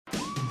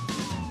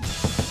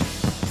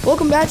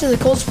Welcome back to the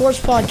Cold Sports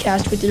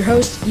Podcast with your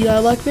host,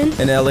 Eli Luckman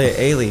and Elliot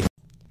Ailey.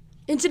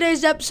 In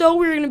today's episode,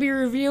 we're going to be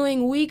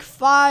reviewing Week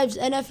 5's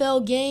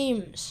NFL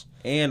games.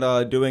 And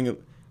doing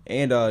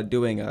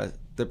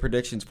the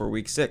predictions for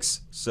Week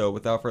 6. So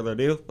without further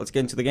ado, let's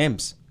get into the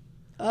games.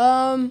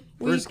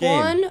 Week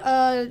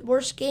 1,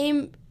 worst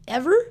game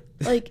ever?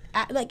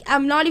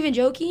 I'm not even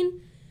joking.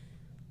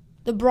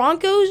 The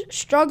Broncos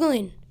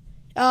struggling.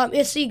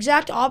 It's the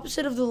exact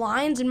opposite of the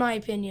Lions, in my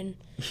opinion.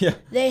 Yeah.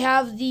 They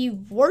have the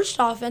worst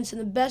offense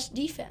and the best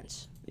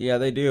defense. Yeah,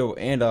 they do.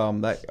 And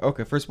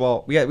first of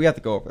all, we have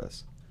to go over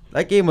this.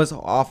 That game was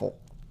awful.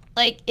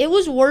 It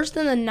was worse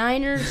than the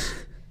Niners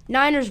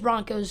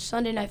Broncos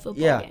Sunday Night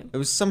Football game. It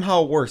was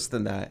somehow worse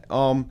than that.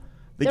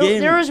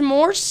 There was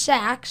more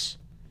sacks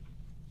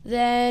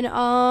than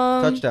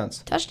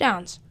touchdowns.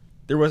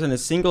 There wasn't a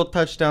single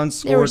touchdown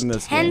scored in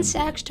this game. There was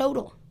 10 sacks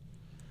total.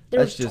 There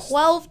was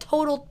 12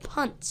 total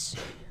punts.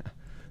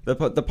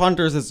 The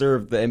punters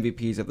deserved the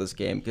MVPs of this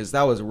game because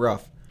that was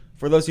rough.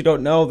 For those who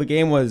don't know, the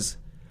game was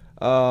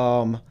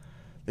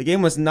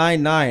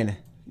 9-9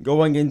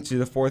 going into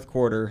the fourth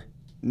quarter.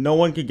 No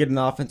one could get an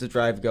offensive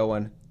drive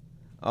going.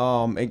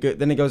 Then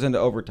it goes into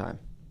overtime.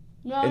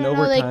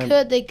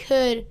 No, they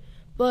could,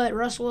 but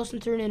Russell Wilson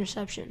threw an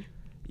interception.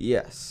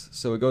 Yes,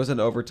 so it goes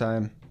into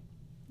overtime.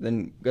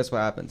 Then guess what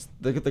happens?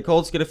 The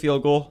Colts get a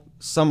field goal.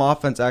 Some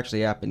offense actually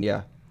happened,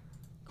 yeah.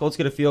 Colts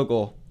get a field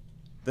goal.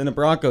 Then the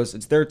Broncos,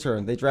 it's their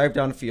turn. They drive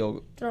down the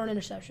field. Throw an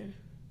interception.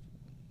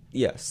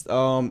 Yes.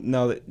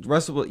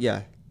 Russell,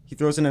 he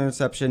throws an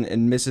interception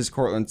and misses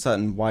Cortland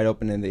Sutton wide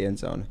open in the end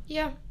zone.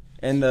 Yeah.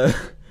 And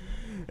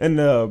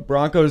the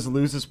Broncos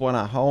lose this one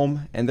at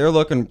home, and they're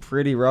looking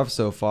pretty rough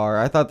so far.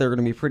 I thought they were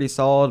going to be pretty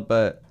solid,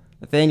 but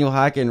Nathaniel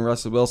Hackett and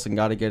Russell Wilson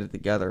got to get it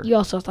together. You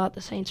also thought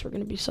the Saints were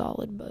going to be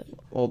solid, but...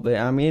 Well,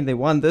 they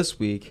won this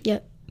week.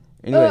 Yep.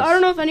 I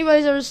don't know if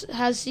anybody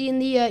has seen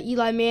the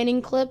Eli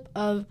Manning clip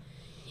of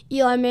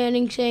Eli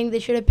Manning saying they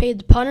should have paid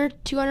the punter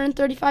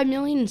 $235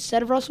 million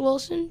instead of Russell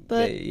Wilson,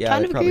 but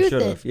kind of agree with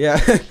it. Yeah,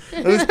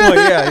 at this point,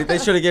 yeah, they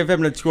should have given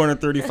him the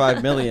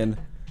 $235 million.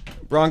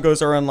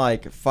 Broncos are on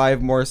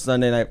 5 more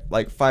Sunday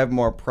night, 5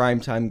 more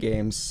primetime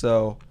games,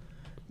 so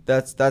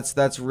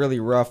that's really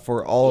rough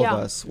for all of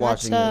us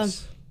watching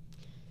this.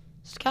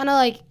 It's kind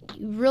of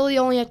you really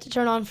only have to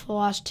turn on for the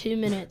last 2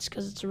 minutes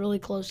because it's a really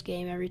close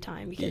game every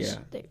time because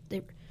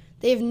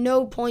they have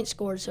no points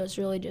scored, so it's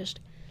really just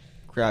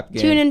crap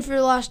game. Tune in for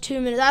the last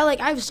 2 minutes.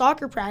 I have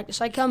soccer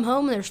practice. I come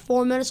home and there's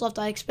 4 minutes left.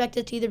 I expect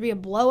it to either be a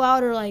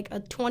blowout or a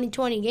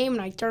 20-20 game,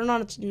 and I turn it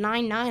on. It's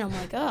 9-9. I'm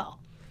like, oh,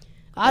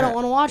 I don't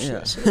want to watch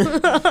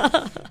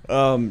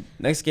this.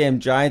 Next game,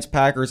 Giants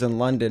Packers in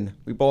London.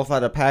 We both had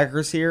the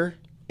Packers here,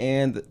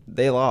 and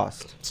they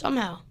lost.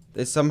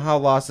 They somehow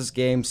lost this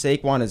game.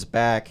 Saquon is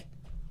back.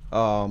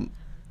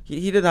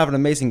 He didn't have an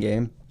amazing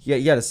game.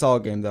 He had a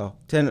solid game, though.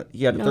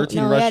 He had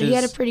 13 rushes. He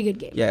had a pretty good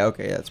game. Yeah,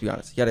 okay, let's be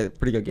honest. He had a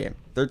pretty good game.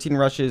 13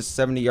 rushes,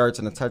 70 yards,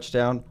 and a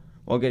touchdown,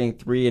 while getting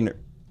 3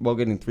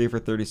 for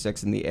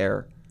 36 in the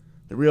air.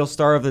 The real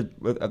star of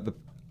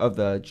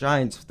the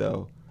Giants,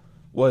 though,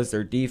 was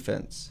their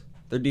defense.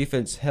 Their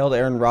defense held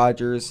Aaron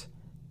Rodgers,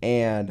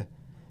 and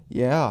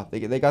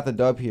they got the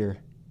dub here.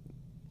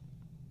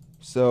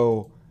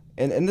 So,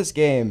 in this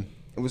game,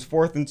 it was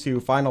 4th and 2,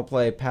 final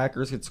play.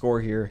 Packers could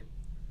score here,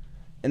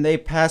 and they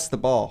passed the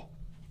ball.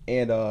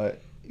 And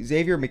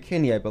Xavier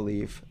McKinney, I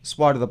believe,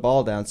 swatted the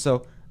ball down.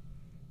 So,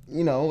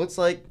 it's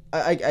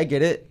I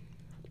get it.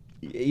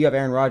 You have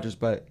Aaron Rodgers,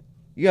 but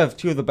you have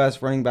 2 of the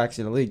best running backs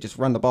in the league. Just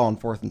run the ball on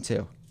 4th and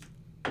 2.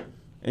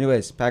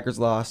 Anyways, Packers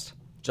lost.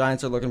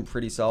 Giants are looking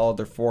pretty solid.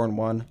 They're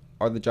 4-1.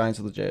 Are the Giants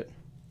legit?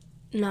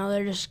 No,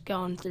 they're just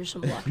going through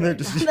some luck.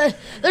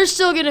 They're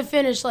still going to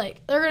finish they're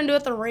going to do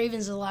what the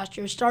Ravens did last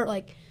year. Start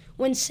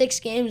win 6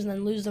 games and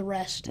then lose the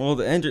rest. Well,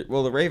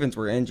 the Ravens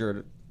were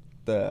injured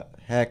the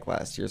heck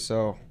last year,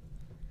 so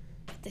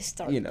they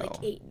started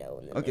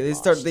 8-0. Okay, they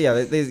started.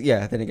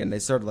 Then again, they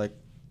started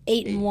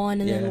 8-1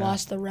 and then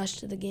lost the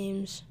rest of the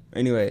games.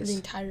 Anyways, for the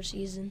entire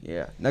season.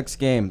 Yeah. Next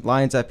game,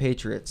 Lions at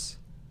Patriots.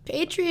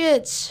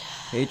 Patriots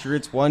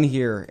won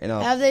here.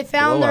 Have they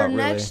found their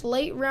next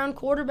late round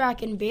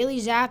quarterback in Bailey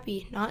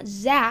Zappi? Not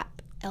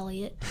Zap,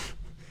 Elliot.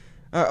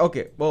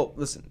 Okay, well,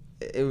 listen,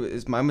 it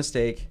was my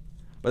mistake,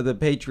 but the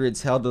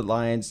Patriots held the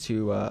Lions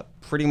to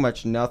pretty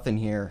much nothing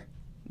here.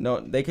 No,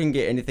 they couldn't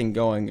get anything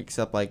going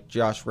except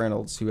Josh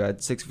Reynolds, who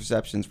had 6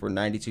 receptions for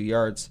 92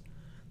 yards.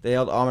 They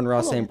held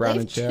Amon-Ra St. Brown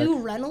in check. They have 2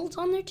 Reynolds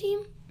on their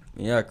team?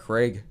 Yeah,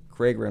 Craig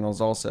Reynolds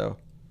also.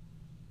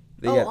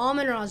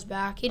 Amon-Ra's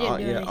back. He didn't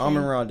do anything.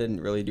 Amon-Ra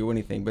didn't really do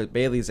anything, but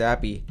Bailey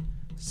Zappi,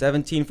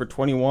 17 for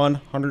 21,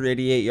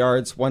 188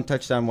 yards, 1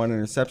 touchdown, 1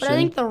 interception. But I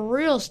think the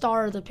real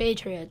star of the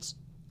Patriots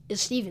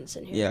is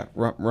Stevenson here. Yeah,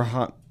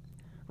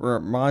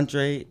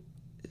 Ramondre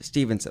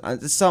Stevenson.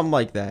 It's something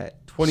like that.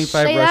 25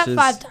 Say rushes.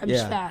 That 5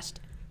 times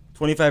fast.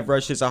 25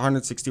 rushes,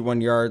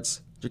 161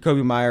 yards.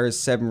 Jacoby Myers,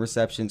 7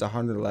 receptions,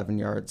 111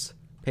 yards.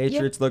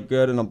 Patriots look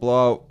good in a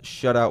blowout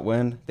shutout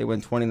win. They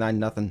win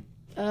 29-0.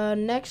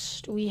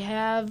 Next, we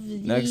have the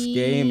next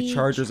game,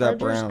 Chargers at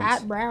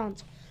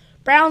Browns.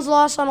 Browns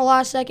lost on a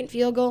last-second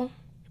field goal.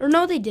 Or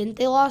no, they didn't.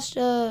 They lost.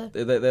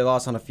 They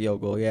lost on a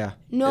field goal, yeah.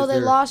 No, they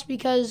lost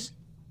because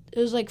it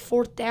was like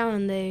 4th down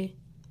and they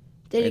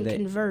didn't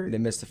convert. They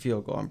missed a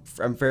field goal.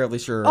 I'm fairly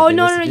sure. Oh,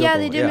 no, yeah,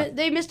 they did.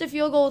 They missed a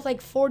field goal with like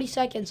 40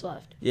 seconds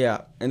left.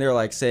 Yeah, and they're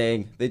like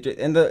saying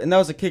and that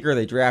was a kicker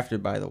they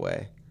drafted, by the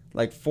way,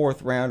 like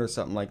 4th round or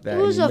something like that.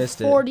 It was and a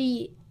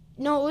 40.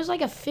 No, it was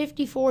like a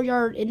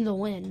 54-yard in the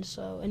wind.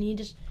 So, and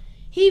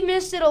he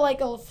missed it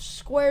like a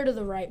square to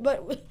the right.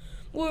 But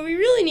what we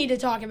really need to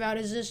talk about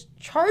is this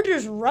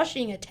Chargers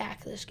rushing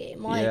attack this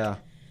game. Like,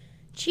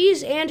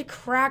 cheese and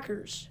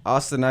crackers.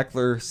 Austin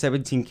Eckler,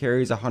 17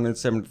 carries,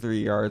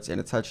 173 yards, and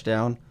a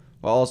touchdown,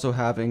 while also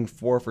having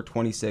 4 for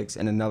 26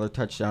 and another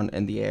touchdown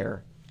in the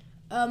air.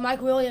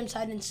 Mike Williams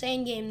had an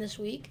insane game this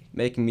week.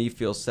 Making me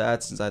feel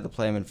sad since I had to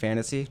play him in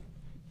fantasy.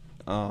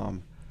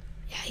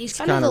 Yeah, he's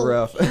kind of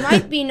rough. He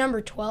might be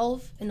number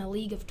 12 in a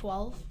league of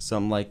 12.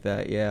 Something like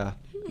that, yeah.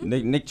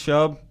 Nick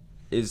Chubb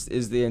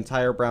is the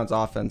entire Browns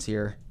offense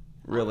here,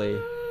 really.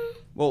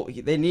 Well,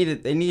 they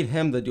need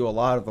him to do a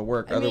lot of the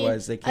work,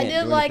 otherwise they can't do anything.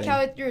 I did like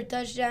how he threw a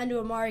touchdown to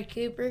Amari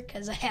Cooper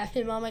because I have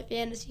him on my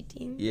fantasy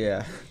team.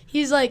 Yeah.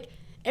 He's like,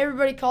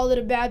 everybody called it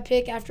a bad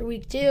pick after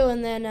week 2,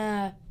 and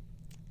then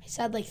he's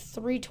had like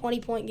 3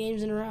 20-point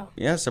games in a row.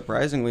 Yeah,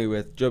 surprisingly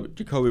with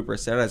Jacoby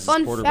Brissett as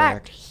his quarterback. Fun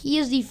fact, he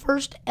is the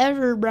first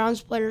ever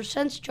Browns player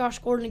since Josh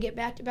Gordon to get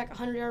back-to-back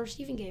 100-yard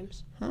receiving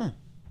games. Huh.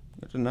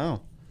 Good to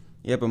know.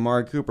 Yeah, but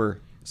Amari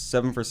Cooper,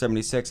 7 for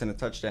 76 and a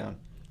touchdown.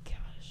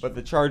 But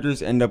the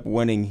Chargers end up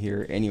winning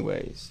here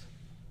anyways.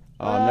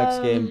 Next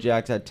game,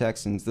 Jags at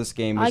Texans. This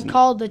game is... I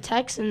called the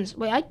Texans.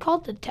 Wait, I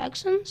called the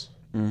Texans?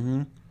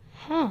 Mm-hmm.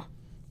 Huh.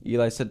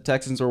 Eli said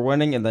Texans were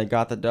winning, and they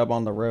got the dub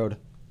on the road.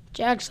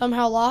 Jags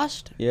somehow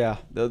lost? Yeah.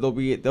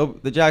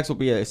 The Jags will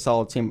be a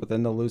solid team, but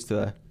then they'll lose to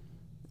the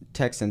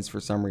Texans for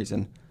some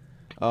reason.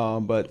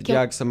 But the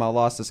Jags somehow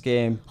lost this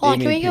game. Hold on,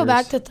 can we go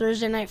back to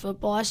Thursday Night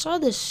Football? I saw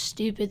this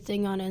stupid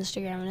thing on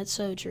Instagram, and it's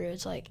so true.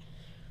 It's like...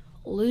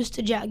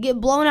 get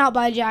blown out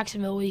by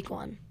Jacksonville week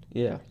 1.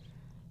 Yeah.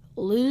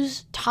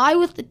 Tie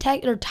with the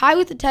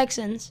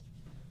Texans,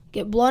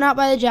 get blown out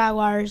by the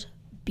Jaguars,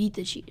 beat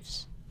the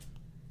Chiefs.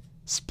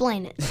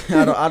 Explain it.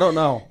 I don't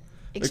know.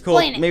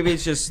 Explain it. Maybe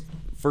it's just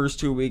first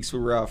 2 weeks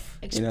were rough.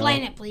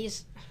 Explain it,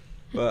 please.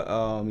 But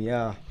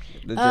yeah.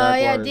 The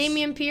Jaguars.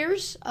 Dameon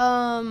Pierce.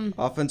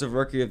 Offensive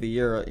Rookie of the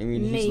Year. I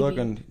mean, he's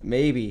looking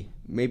maybe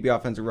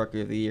Offensive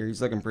Rookie of the Year.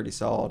 He's looking pretty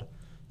solid.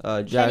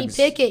 Jags, Kenny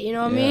Pickett, you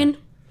know what I mean?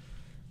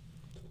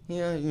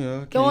 Yeah, you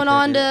know. Going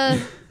on to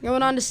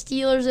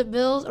Steelers at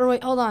Bills. Or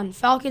wait, hold on.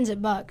 Falcons at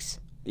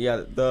Bucks. Yeah,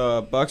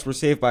 the Bucks were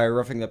saved by a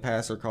roughing the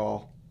passer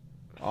call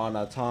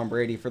on Tom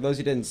Brady. For those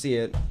who didn't see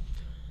it.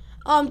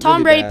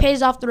 Tom Brady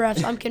pays off the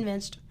refs. I'm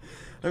convinced.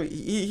 I mean,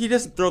 he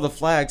doesn't throw the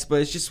flags, but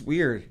it's just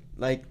weird.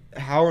 Like,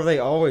 how are they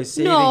always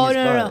saving his butt?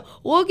 No.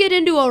 We'll get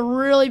into a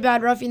really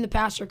bad roughing the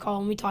passer call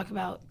when we talk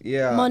about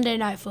Monday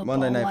Night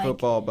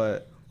Football.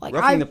 But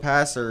roughing the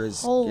passer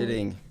is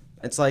getting...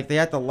 It's like they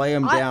have to lay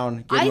him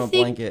down, give him a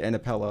blanket and a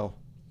pillow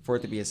for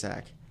it to be a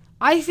sack.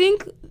 I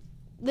think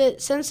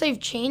that since they've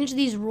changed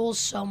these rules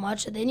so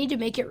much, that they need to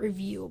make it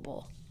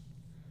reviewable.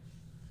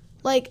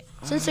 Like,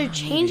 since they're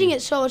changing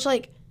it so much,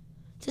 like,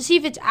 to see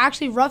if it's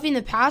actually roughing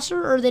the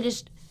passer or they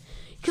just...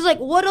 Because, like,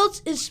 what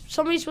else is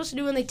somebody supposed to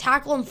do when they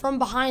tackle him from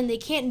behind? They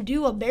can't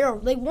do a barrel.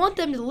 They want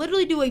them to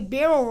literally do a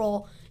barrel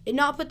roll and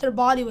not put their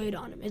body weight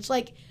on him. It's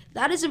like,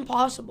 that is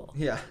impossible.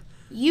 Yeah.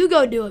 You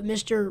go do it,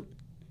 Mr.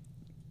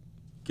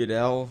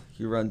 Goodell,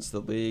 he runs the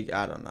league.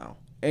 I don't know.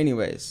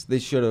 Anyways,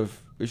 it shouldn't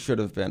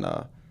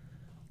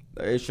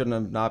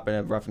have not been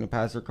a roughing the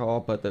passer call,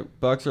 but the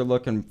Bucks are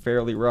looking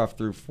fairly rough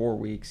through 4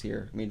 weeks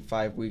here.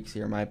 5 weeks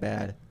here. My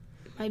bad.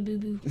 My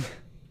boo-boo.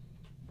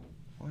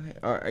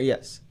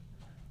 Yes.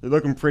 They're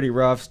looking pretty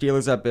rough.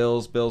 Steelers at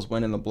Bills. Bills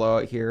winning the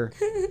blowout here.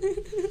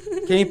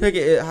 Kenny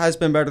Pickett has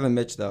been better than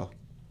Mitch, though.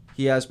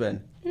 He has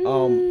been.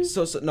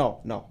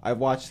 No. I've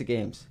watched the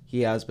games.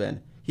 He has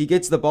been. He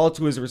gets the ball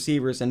to his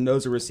receivers and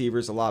knows the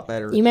receivers a lot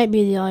better. You might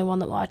be the only one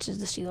that watches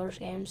the Steelers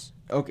games.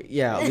 Okay,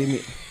 yeah.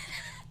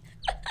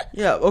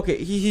 Yeah,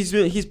 okay.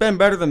 He's been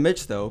better than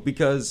Mitch, though,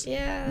 because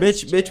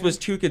Mitch was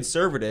too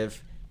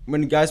conservative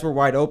when guys were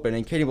wide open,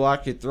 and Kenny will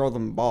actually throw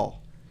them the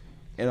ball.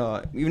 And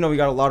even though we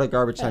got a lot of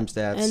garbage time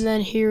stats. And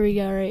then here we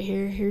go right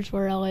here. Here's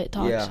where Elliot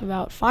talks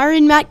about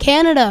firing Matt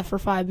Canada for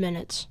 5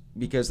 minutes.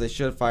 Because they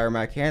should fire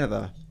Matt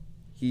Canada.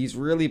 He's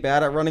really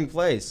bad at running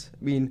plays.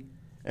 I mean,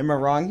 am I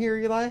wrong here,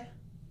 Eli?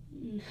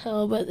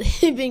 No, but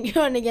they've been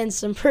going against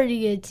some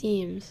pretty good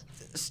teams.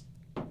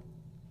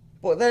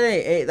 Well, that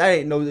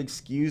ain't no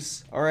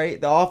excuse, all right?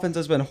 The offense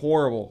has been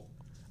horrible,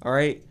 all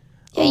right?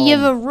 Yeah, you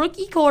have a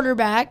rookie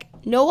quarterback,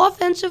 no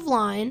offensive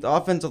line. The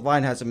offensive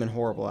line hasn't been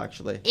horrible,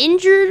 actually.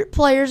 Injured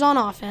players on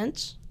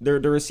offense. The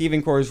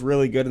receiving core is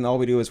really good, and all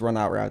we do is run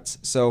out routes.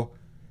 So,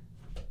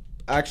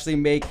 actually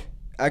make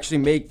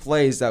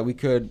plays that we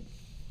could,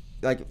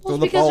 throw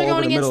the ball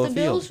over the middle of the field. Because they're going against the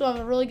Bills, who have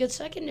a really good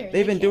secondary.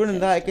 They've been doing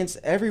that against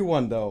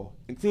everyone, though,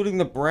 including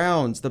the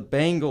Browns, the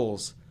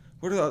Bengals,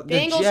 What are the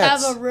Bengals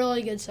Jets? have a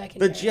really good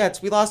secondary. The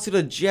Jets. We lost to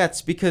the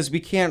Jets because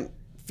we can't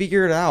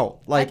figure it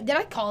out. Like, did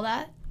I call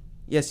that?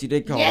 yes, you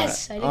did call that.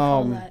 Yes, I did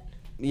call that.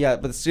 Yeah,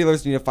 but the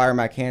Steelers need to fire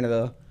Matt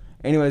Canada.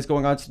 Anyways,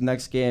 going on to the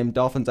next game,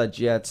 Dolphins at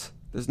Jets.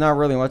 There's not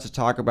really much to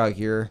talk about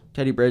here.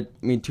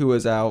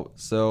 Tua's out,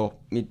 so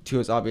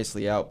Tua's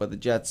obviously out, but the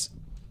Jets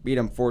beat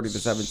him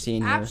 40-17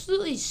 here.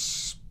 Absolutely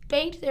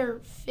spanked their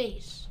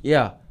face.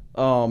 Yeah.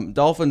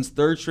 Dolphins'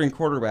 third-string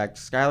quarterback,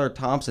 Skylar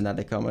Thompson, had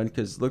to come in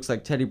because it looks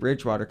like Teddy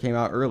Bridgewater came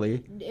out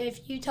early.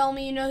 If you tell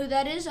me you know who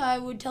that is, I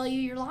would tell you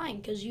you're lying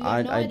because you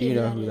have no I idea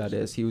do know who that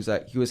is. He was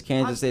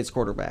Kansas State's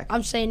quarterback.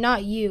 I'm saying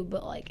not you,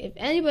 but like if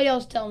anybody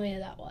else tell me who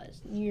that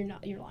was, you're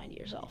lying to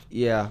yourself.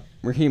 Yeah,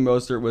 Raheem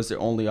Mostert was the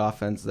only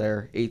offense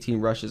there.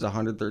 18 rushes,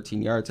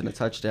 113 yards, and a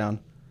touchdown.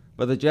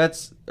 But the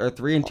Jets are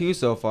 3-2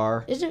 so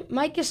far. Isn't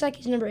Mike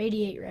Gesicki's number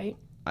 88, right?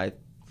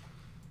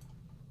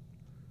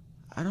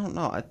 I don't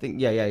know. I think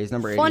yeah, he's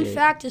number 88. Fun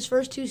fact: his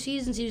first 2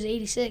 seasons, he was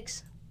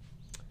 86.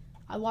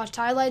 I watched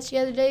highlights the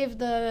other day of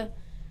the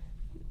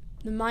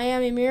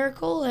Miami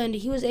Miracle, and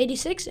he was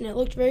 86, and it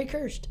looked very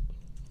cursed.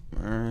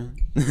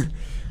 Next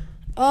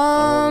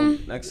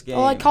game.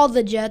 Oh, I called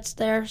the Jets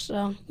there,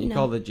 so you know.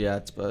 Called the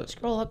Jets, but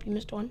Scroll up, you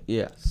missed one.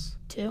 yes,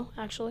 2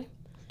 actually.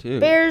 2.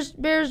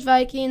 Bears,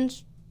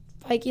 Vikings.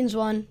 Vikings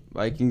won.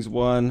 Vikings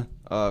won.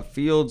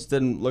 Fields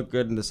didn't look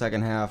good in the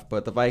second half,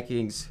 but the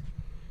Vikings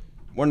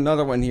won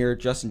another one here.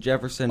 Justin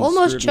Jefferson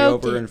Almost screwed me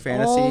choked over it. in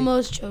fantasy.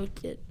 Almost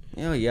choked it.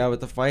 Yeah, but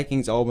the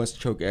Vikings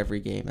almost choke every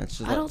game. That's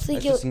just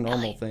that's just a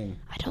normal thing.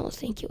 I don't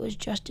think it was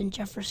Justin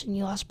Jefferson.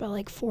 You lost by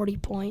like 40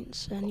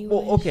 points. Anyways.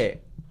 Well, okay.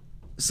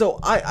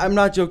 So I'm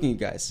not joking, you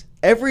guys.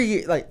 Every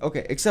year,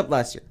 except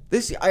last year.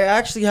 This year, I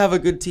actually have a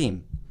good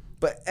team,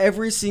 but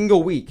every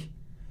single week,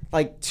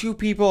 like 2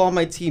 people on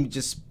my team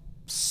just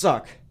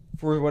suck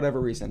for whatever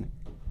reason.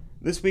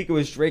 This week it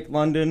was Drake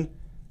London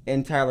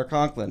and Tyler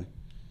Conklin.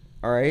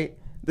 All right.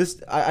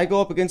 I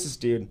go up against this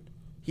dude.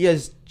 He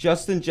has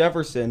Justin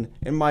Jefferson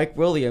and Mike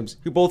Williams,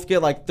 who both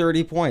get like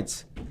 30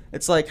 points.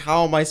 It's like,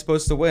 how am I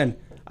supposed to win?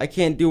 I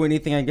can't do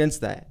anything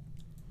against that.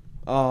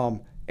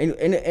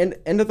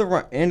 End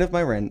of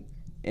my rant.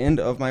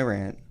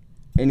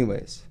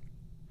 Anyways.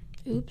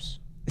 Oops.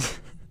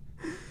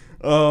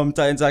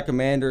 Titans at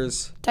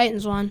Commanders.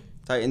 Titans won.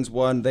 Titans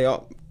won.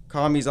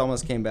 Commies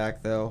almost came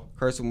back though.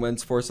 Carson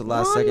Wentz forced the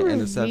last second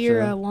interception.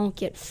 Rivera won't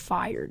get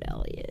fired,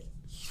 Elliot.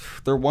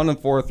 They're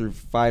 1-4 through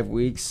 5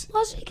 weeks.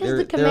 Well, that's because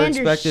the Commanders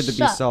They're expected to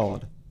be suck.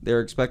 solid. They're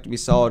expected to be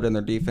solid, and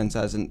their defense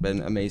hasn't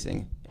been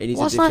amazing. And he's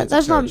a That's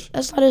defensive coach.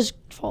 not his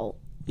fault.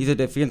 He's a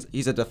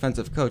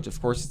defensive coach.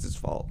 Of course, it's his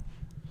fault.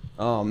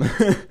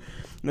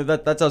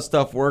 That's how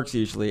stuff works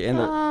usually.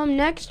 And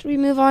next we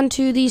move on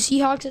to the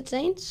Seahawks at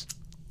Saints.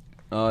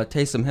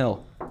 Taysom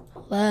Hill.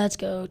 Let's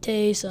go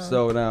Taysom.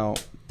 So now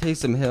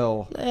Taysom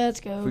Hill. Let's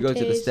go. If we go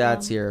to the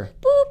stats here.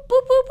 Boop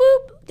boop boop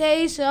boop.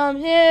 Taysom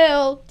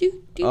Hill.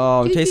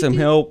 Taysom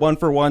Hill 1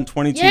 for 1,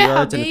 22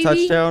 yards and a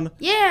touchdown.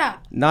 Yeah.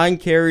 9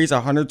 carries,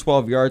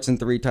 112 yards and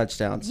 3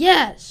 touchdowns.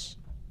 Yes.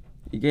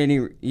 You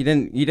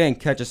didn't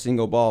catch a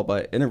single ball,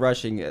 but in the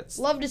rushing, it's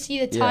love to see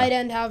the tight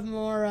end have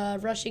more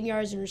rushing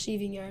yards and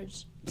receiving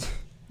yards.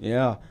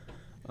 Yeah.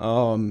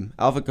 Alvin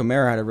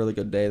Kamara had a really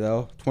good day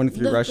though.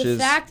 23 rushes.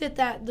 The fact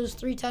that those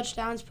 3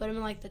 touchdowns put him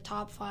in like the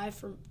top 5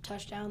 for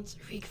touchdowns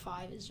week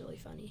 5 is really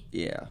funny.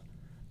 Yeah.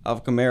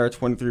 Alvin Kamara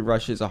 23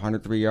 rushes,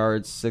 103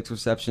 yards, 6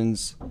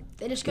 receptions.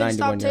 They just couldn't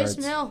stop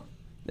Taysom Hill.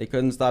 They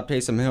couldn't stop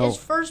Taysom Hill. His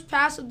first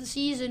pass of the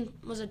season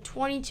was a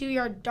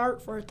 22-yard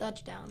dart for a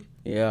touchdown.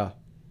 Yeah.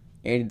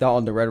 Andy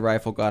Dalton, the Red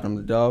Rifle, got him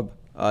the dub.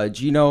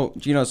 Geno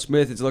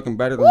Smith is looking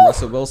better than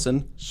Russell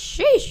Wilson.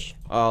 Sheesh.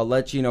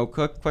 Let Geno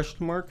cook? ?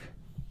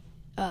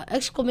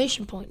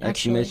 Exclamation point. Actually.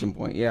 Exclamation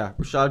point. Yeah.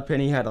 Rashad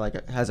Penny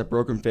has a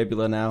broken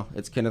fibula now.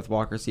 It's Kenneth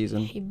Walker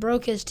season. He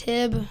broke his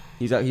tib.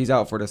 He's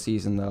out for the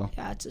season though.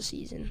 Yeah, it's a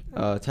season.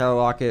 Tyler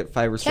Lockett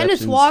 5 receptions.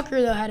 Kenneth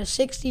Walker though had a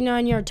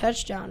 69-yard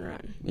touchdown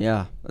run.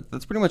 Yeah,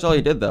 that's pretty much all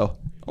he did though.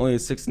 Only a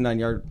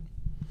 69-yard.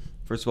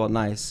 First of all,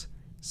 nice.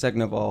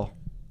 Second of all,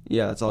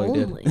 yeah, that's all he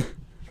did.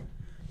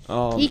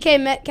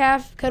 DK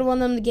Metcalf could have won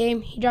them the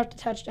game. He dropped a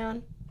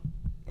touchdown.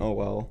 Oh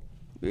well,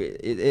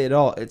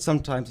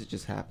 sometimes it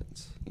just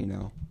happens, you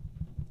know.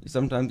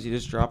 Sometimes you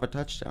just drop a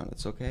touchdown.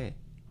 It's okay.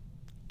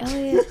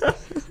 Elliot.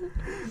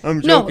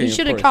 I'm joking. No, he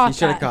should have caught He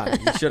should have caught it.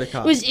 He should have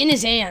caught it. It was in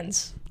his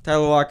hands.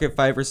 Tyler Lockett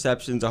 5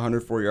 receptions,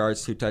 104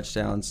 yards, 2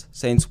 touchdowns.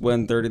 Saints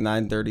win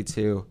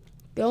 39-32.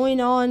 Going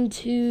on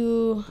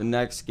to the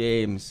next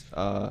games.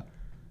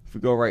 If we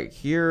go right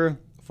here,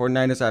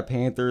 49ers at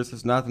Panthers.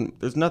 There's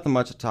nothing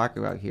much to talk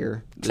about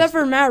here. Except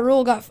for Matt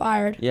Rule got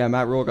fired. Yeah,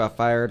 Matt Rule got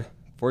fired.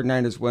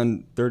 49ers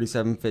win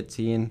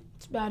 37-15.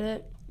 That's about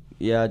it.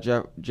 Yeah,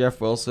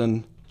 Jeff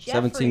Wilson,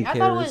 Jeffrey. 17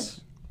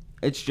 carries.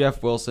 It's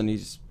Jeff Wilson. He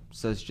just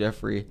says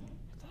Jeffrey.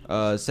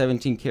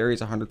 17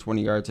 carries,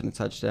 120 yards, and a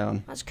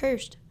touchdown. That's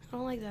cursed. I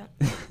don't like that.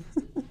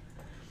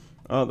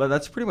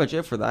 That's pretty much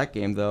it for that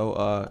game,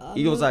 though.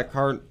 Eagles at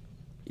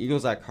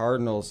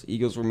Cardinals.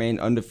 Eagles remain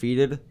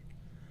undefeated.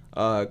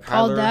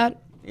 Called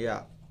that?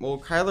 Yeah. Well,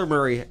 Kyler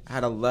Murray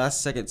had a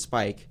last-second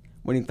spike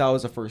when he thought it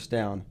was a first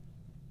down,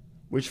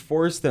 which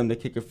forced them to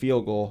kick a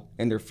field goal,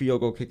 and their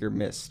field goal kicker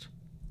missed.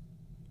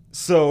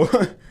 So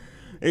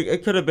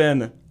it could have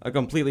been a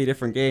completely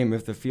different game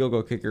if the field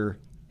goal kicker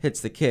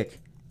hits the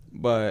kick,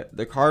 but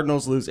the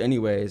Cardinals lose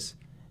anyways,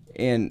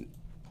 and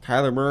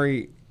Kyler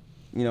Murray,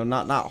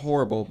 not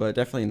horrible, but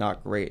definitely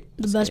not great.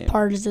 The best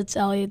part is it's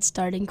Elliott's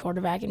starting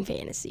quarterback in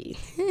fantasy.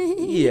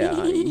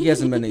 Yeah, he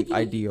hasn't been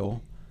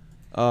ideal.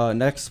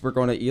 Next, we're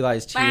going to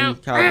Eli's team,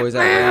 Cowboys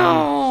at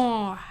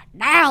Rams.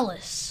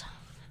 Dallas,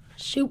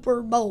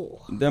 Super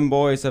Bowl. Them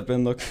boys have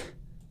been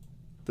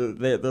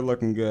they're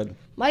looking good.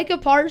 Micah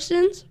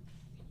Parsons,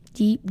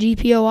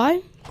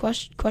 DPOI?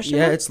 Question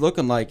Yeah, mark? it's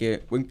looking like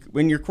it.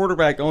 When your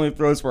quarterback only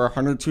throws for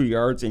 102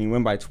 yards and you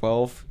win by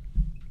 12,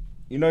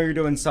 you're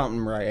doing something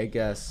right, I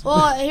guess.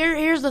 Well,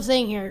 here's the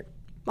thing here.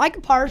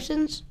 Micah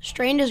Parsons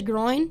strained his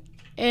groin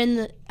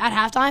at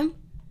halftime,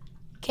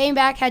 came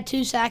back, had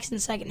 2 sacks in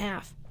the second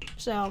half.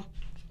 So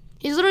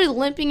he's literally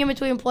limping in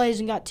between plays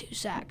and got 2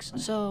 sacks.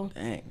 So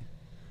dang,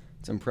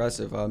 it's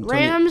impressive.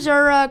 Rams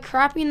are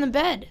crapping the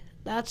bed.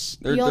 That's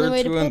the only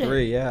way to put it. They're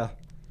 2-3, yeah.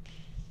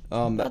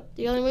 That's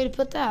the only way to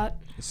put that.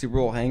 Super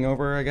Bowl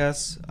hangover, I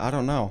guess. I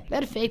don't know. They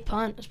had a fake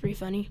punt. That's pretty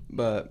funny.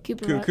 But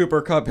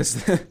Cooper Kupp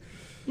is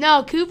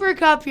No, Cooper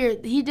Kupp here,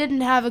 he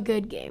didn't have a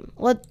good game.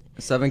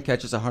 7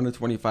 catches,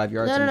 125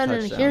 yards, and a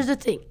touchdown. No. Here's the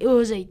thing. It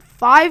was a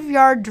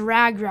 5-yard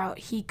drag route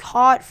he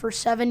caught for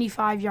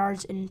 75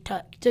 yards and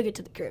took it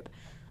to the crib.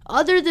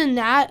 Other than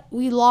that,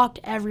 we locked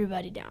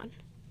everybody down.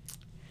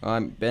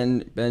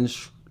 Ben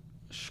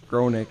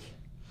Skronik.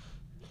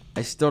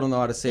 I still don't know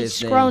how to say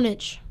his name.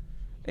 Skronich.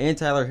 And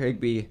Tyler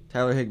Higbee.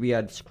 Tyler Higbee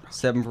had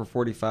 7 for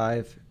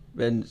 45.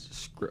 Ben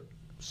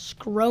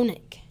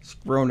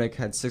Skronik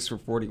had 6 for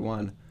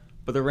 41.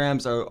 But the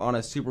Rams are on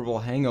a Super Bowl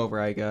hangover,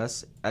 I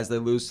guess, as they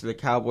lose to the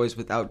Cowboys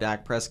without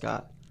Dak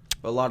Prescott.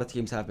 But a lot of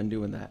teams have been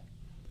doing that.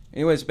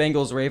 Anyways,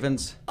 Bengals,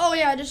 Ravens. Oh,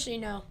 yeah, just so you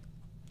know.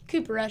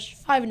 Cooper Rush,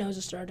 5-0 as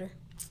a starter.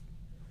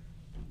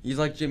 He's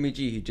like Jimmy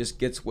G. He just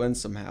gets wins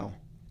somehow.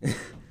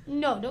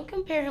 No, don't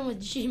compare him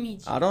with Jimmy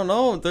G. I don't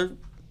know.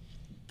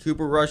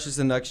 Cooper Rush is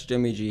the next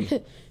Jimmy G.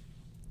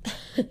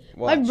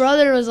 My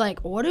brother was like,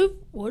 what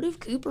if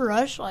Cooper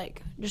Rush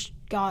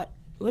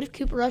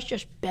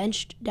just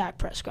benched Dak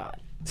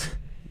Prescott?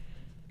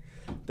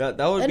 That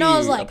would be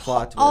a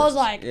plot twist. I was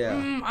like,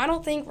 yeah. I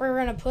don't think we're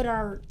gonna put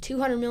our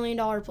 $200 million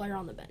player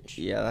on the bench.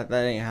 Yeah,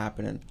 that ain't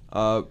happening.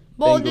 Well,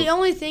 the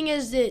only thing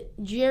is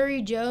that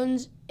Jerry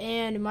Jones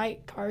and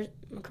Mike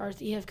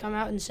McCarthy have come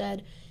out and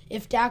said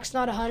if Dak's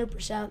not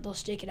 100%, they'll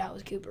stick it out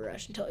with Cooper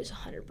Rush until he's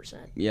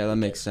 100%. Yeah, that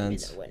makes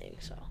sense. They're winning,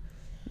 so.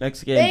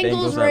 Next game,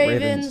 Bengals at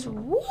Ravens.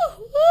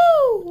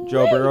 Woo-hoo!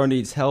 Joe Burrow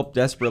needs help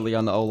desperately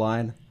on the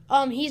O-line.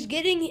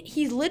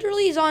 He's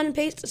literally on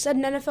pace to set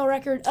an NFL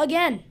record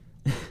again.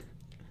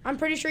 I'm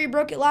pretty sure he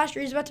broke it last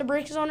year. He's about to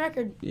break his own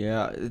record.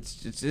 Yeah,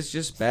 it's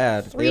just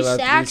bad. 3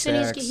 sacks, and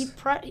it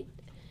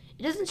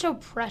doesn't show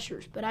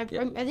pressures, but I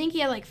think he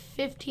had like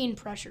 15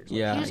 pressures.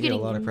 Yeah, he was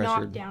getting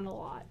knocked down a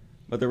lot.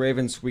 But the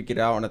Ravens squeak it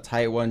out on a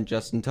tight one.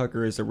 Justin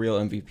Tucker is a real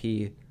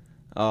MVP.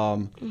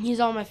 He's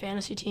on my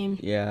fantasy team.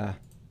 Yeah.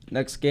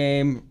 Next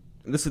game,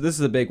 this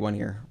is a big one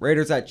here.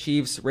 Raiders at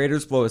Chiefs.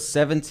 Raiders blow a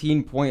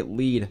 17-point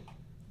lead.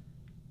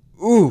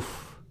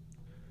 Oof.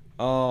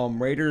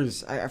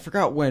 Raiders, I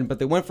forgot when, but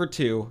they went for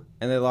 2,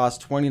 and they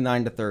lost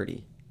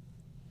 29-30.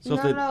 So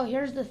no,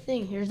 here's the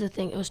thing. It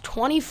was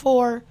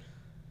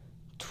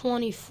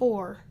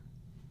 24-24.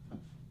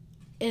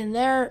 And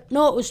it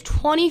was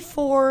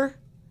 24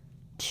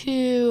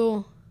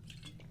 to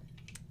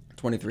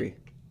 23.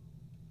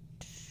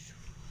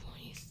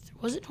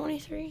 Was it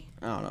 23?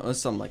 I don't know. It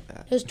was something like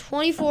that. It was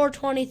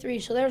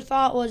 24-23. So their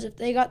thought was if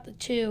they got the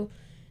 2,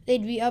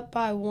 they'd be up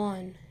by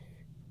 1.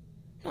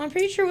 No, I'm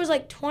pretty sure it was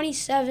like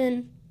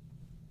 27.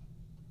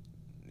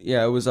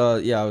 Yeah, it was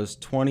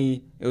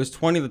 20. It was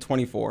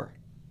 20-24.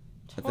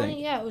 I think.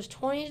 Yeah, it was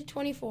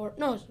 20-24.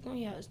 No, it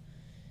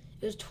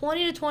was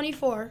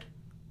 20-24.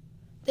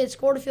 They had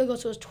scored a field goal,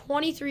 so it was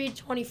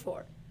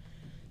 23-24.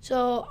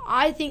 So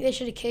I think they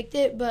should have kicked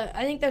it, but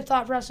I think their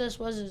thought process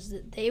was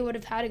that they would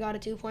have had to got a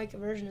 2-point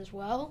conversion as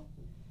well.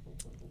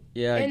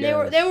 Yeah, and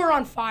they were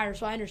on fire,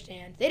 so I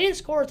understand. They didn't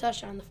score a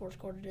touchdown in the fourth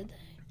quarter, did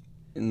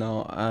they?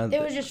 No,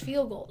 it was just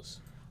field goals.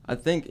 I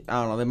don't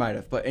know, they might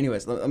have. But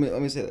anyways, let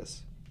me say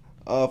this.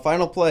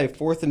 Final play,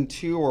 4th and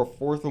 2 or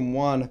 4th and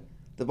 1.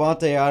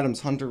 Devontae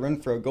Adams, Hunter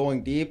Renfrow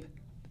going deep,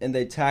 and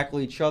they tackle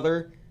each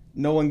other.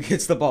 No one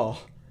gets the ball.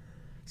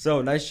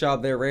 So nice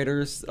job there,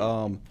 Raiders.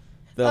 Travis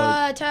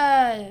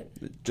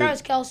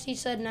Kelce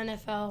set an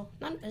NFL.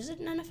 Is it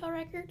an NFL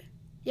record?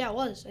 Yeah, it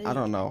was. I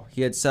don't know.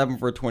 He had 7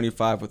 for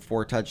 25 with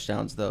 4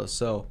 touchdowns though.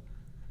 So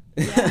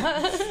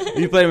yeah. if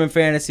you played him in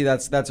fantasy,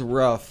 that's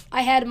rough.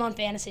 I had him on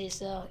fantasy,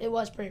 so it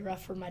was pretty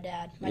rough for my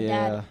dad. My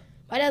dad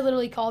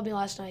literally called me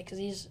last night because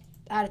he's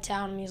out of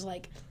town and he's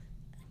like,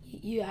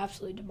 "You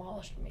absolutely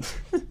demolished me."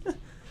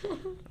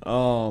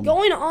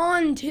 Going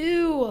on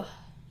to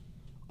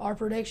our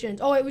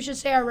predictions. Oh wait, we should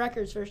say our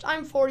records first.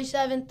 I'm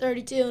 47,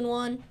 32, and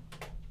 1.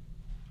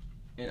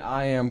 And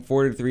I am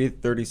 43,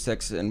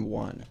 36, and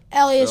 1.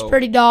 Elliott's So,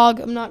 pretty dog.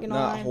 I'm not gonna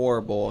Not lie.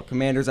 horrible.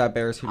 Commanders at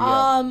Bears. Who do you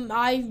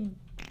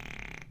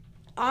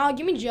have?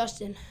 Give me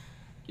Justin.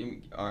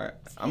 All right.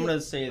 I'm gonna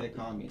say the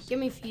commies. Give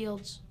me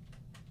Fields.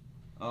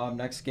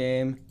 Next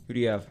game. Who do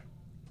you have?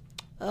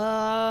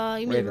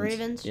 You mean the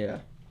Ravens? Yeah.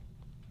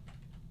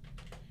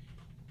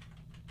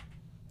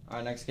 All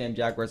right. Next game.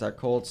 Jaguars at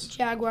Colts.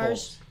 Jaguars.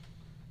 Colts.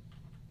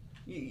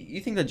 You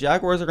think the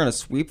Jaguars are gonna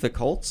sweep the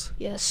Colts?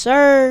 Yes,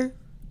 sir.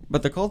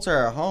 But the Colts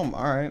are at home.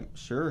 All right.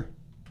 Sure.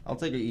 I'll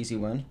take an easy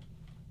win.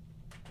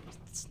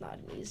 It's not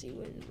an easy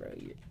win, bro.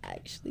 You're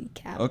actually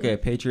capping. Okay.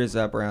 Patriots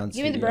at Browns.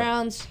 Give me the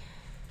Browns.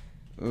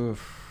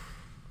 Oof.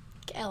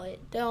 Elliott,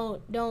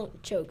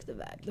 don't choke the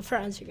bag. The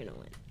Browns are gonna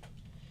win.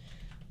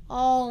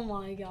 Oh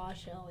my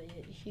gosh,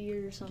 Elliott,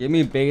 here's something. Give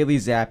me Bailey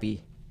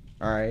Zappi.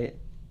 All right.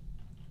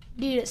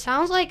 Dude, it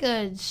sounds like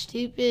a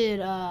stupid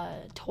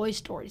Toy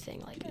Story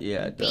thing. Like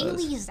Yeah, it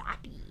Bailey does.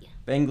 Zappi.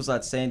 Bengals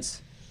at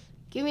Saints.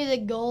 Give me the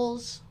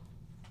goals.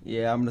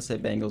 Yeah, I'm gonna say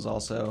Bengals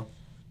also.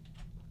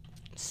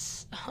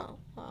 Oh,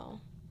 wow.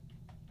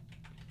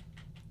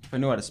 If I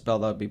knew how to spell,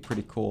 that would be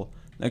pretty cool.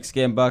 Next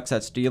game, Bucks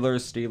at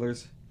Steelers.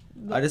 Steelers.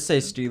 I just say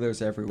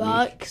Steelers every week.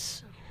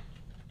 Bucks.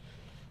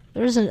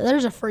 There's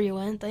a free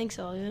win. Thanks,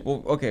 Elliott.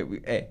 Well, okay.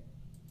 Hey,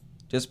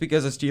 just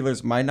because the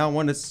Steelers might not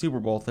win a Super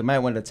Bowl, they might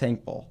win a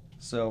Tank Bowl.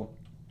 So,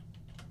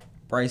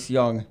 Bryce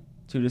Young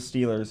to the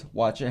Steelers.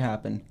 Watch it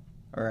happen.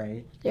 All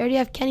right. They already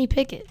have Kenny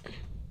Pickett.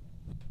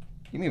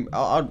 You mean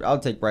I'll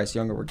take Bryce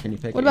Young over Kenny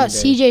Pickett. What about any day.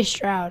 C.J.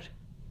 Stroud?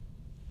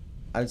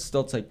 I'd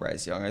still take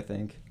Bryce Young, I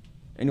think.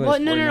 Anyways, Well,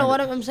 no. 49ers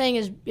What I'm saying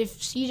is,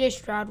 if C.J.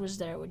 Stroud was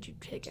there, would you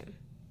pick him?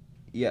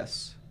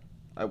 Yes,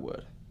 I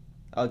would.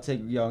 I would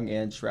take Young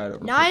and Stroud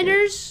over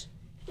Niners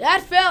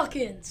at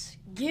Falcons.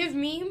 Give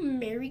me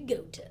Mariota.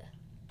 Pickett.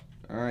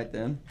 All right,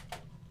 then.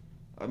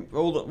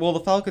 Well, the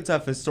Falcons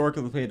have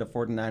historically played the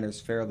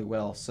 49ers fairly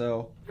well,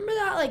 so... Remember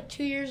that like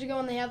 2 years ago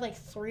when they had like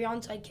 3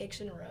 onside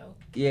kicks in a row?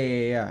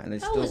 Yeah, and they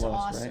That still was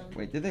lost, awesome. right?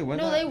 Wait, did they win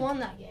No, that? they won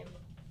that game.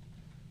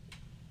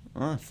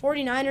 Huh.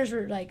 49ers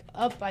were like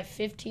up by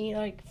 15,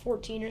 like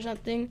 14 or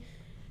something.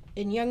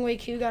 And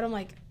Younghoe Koo got them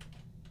like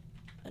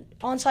an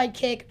onside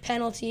kick,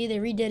 penalty. They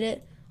redid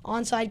it.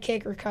 Onside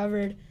kick,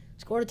 recovered.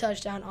 Scored a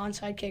touchdown.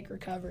 Onside kick,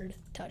 recovered.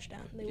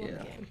 Touchdown. They won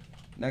the game.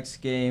 Next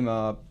game,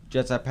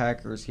 Jets at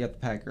Packers. You have the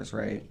Packers,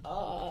 right?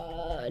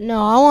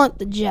 No, I want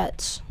the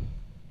Jets.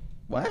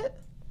 What?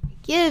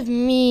 Give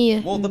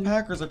me. Well, the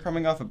Packers are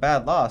coming off a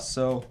bad loss,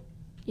 so...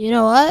 You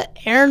know what?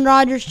 Aaron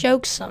Rodgers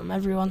chokes some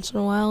every once in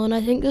a while, and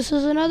I think this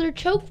is another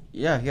choke.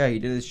 Yeah, he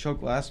did his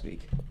choke last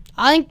week.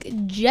 I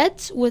think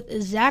Jets with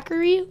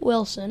Zachary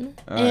Wilson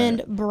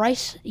and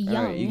Bryce Young.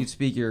 All right, you can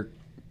speak your...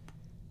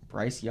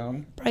 Bryce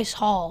Young? Bryce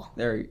Hall.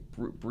 There,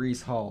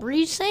 Brees Hall.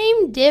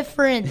 Same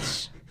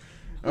difference.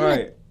 All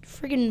right.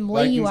 Freaking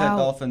lay you Vikings at out.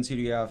 Dolphins. Who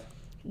do you have?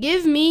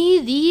 Give me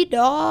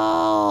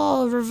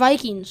the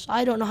Vikings.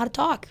 I don't know how to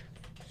talk.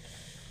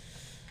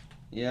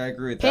 Yeah, I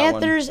agree with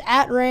Panthers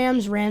at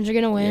Rams. Rams are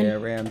going to that one. win. Yeah,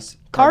 Rams.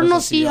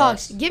 Cardinals,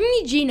 Seahawks. Give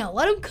me Geno.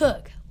 Let him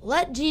cook.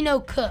 Let Geno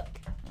cook.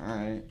 All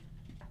right.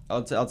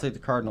 I'll take the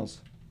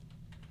Cardinals.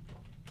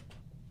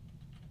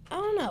 I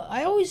don't know.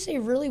 I always say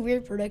really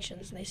weird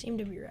predictions, and they seem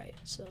to be right.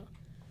 So.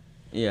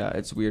 Yeah,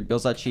 it's weird.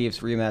 Bills at Chiefs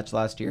rematch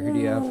last year. Who do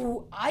you have?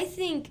 Ooh, I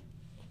think,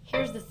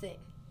 here's the thing.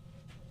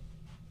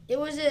 It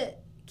was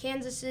at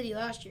Kansas City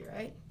last year,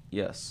 right?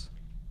 Yes.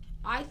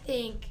 I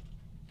think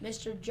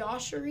Mr.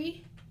 Joshua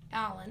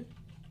Allen,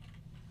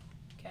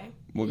 okay,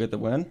 We'll get the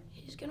win.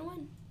 he's gonna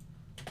win.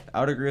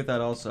 I would agree with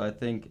that also. I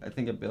think a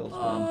Bills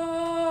win.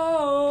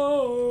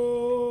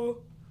 Oh,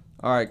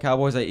 All right,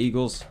 Cowboys at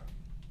Eagles.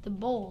 the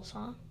Bulls,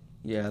 huh?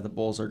 Yeah, the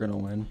Bulls are gonna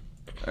win.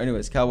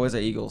 Anyways, Cowboys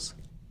at Eagles.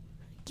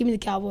 Give me the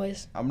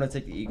Cowboys. I'm gonna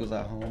take the Eagles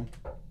at home.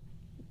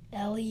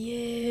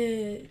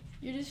 Elliot,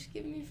 you're just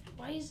giving me.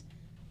 Why is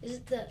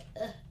it the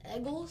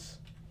Eagles?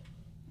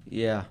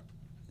 Yeah,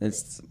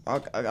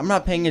 I'm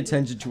not paying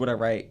attention to what I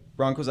write.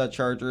 Broncos at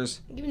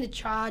Chargers. Give me the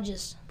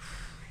Chargers.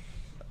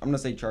 I'm gonna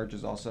say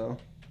Chargers also.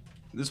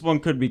 This one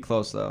could be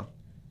close though.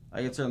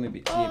 I could certainly see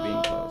it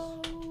being close.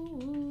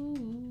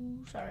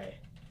 Sorry.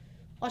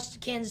 Watched the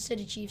Kansas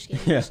City Chiefs game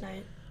Yeah. last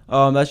night.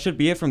 That should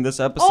be it from this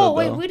episode. Oh,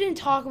 wait, though. we didn't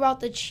talk about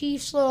the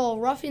Chiefs' little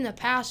roughing the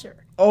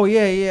passer. Oh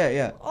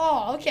yeah.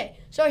 Oh, okay.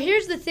 So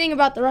here's the thing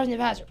about the roughing the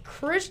passer.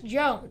 Chris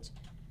Jones.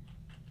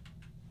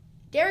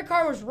 Derek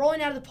Carr was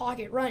rolling out of the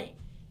pocket, running.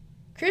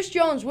 Chris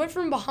Jones went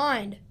from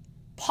behind,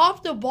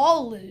 popped the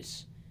ball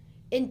loose,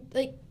 and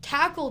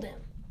tackled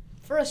him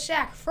for a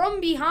sack from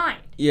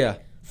behind. Yeah.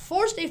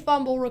 Forced a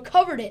fumble,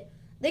 recovered it.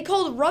 They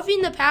called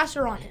roughing the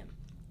passer on him.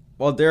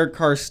 Well, Derek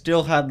Carr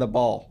still had the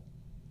ball.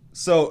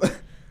 So,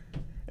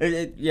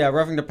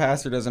 roughing the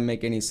passer doesn't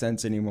make any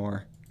sense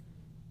anymore.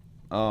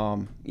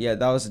 Yeah,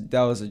 that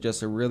was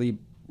just a really,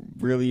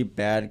 really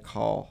bad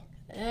call.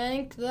 I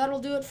think that'll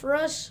do it for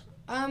us.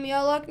 I'm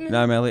Yal Luckman. And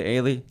I'm Elliot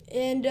Ailey.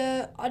 And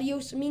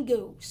adios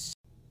amigos.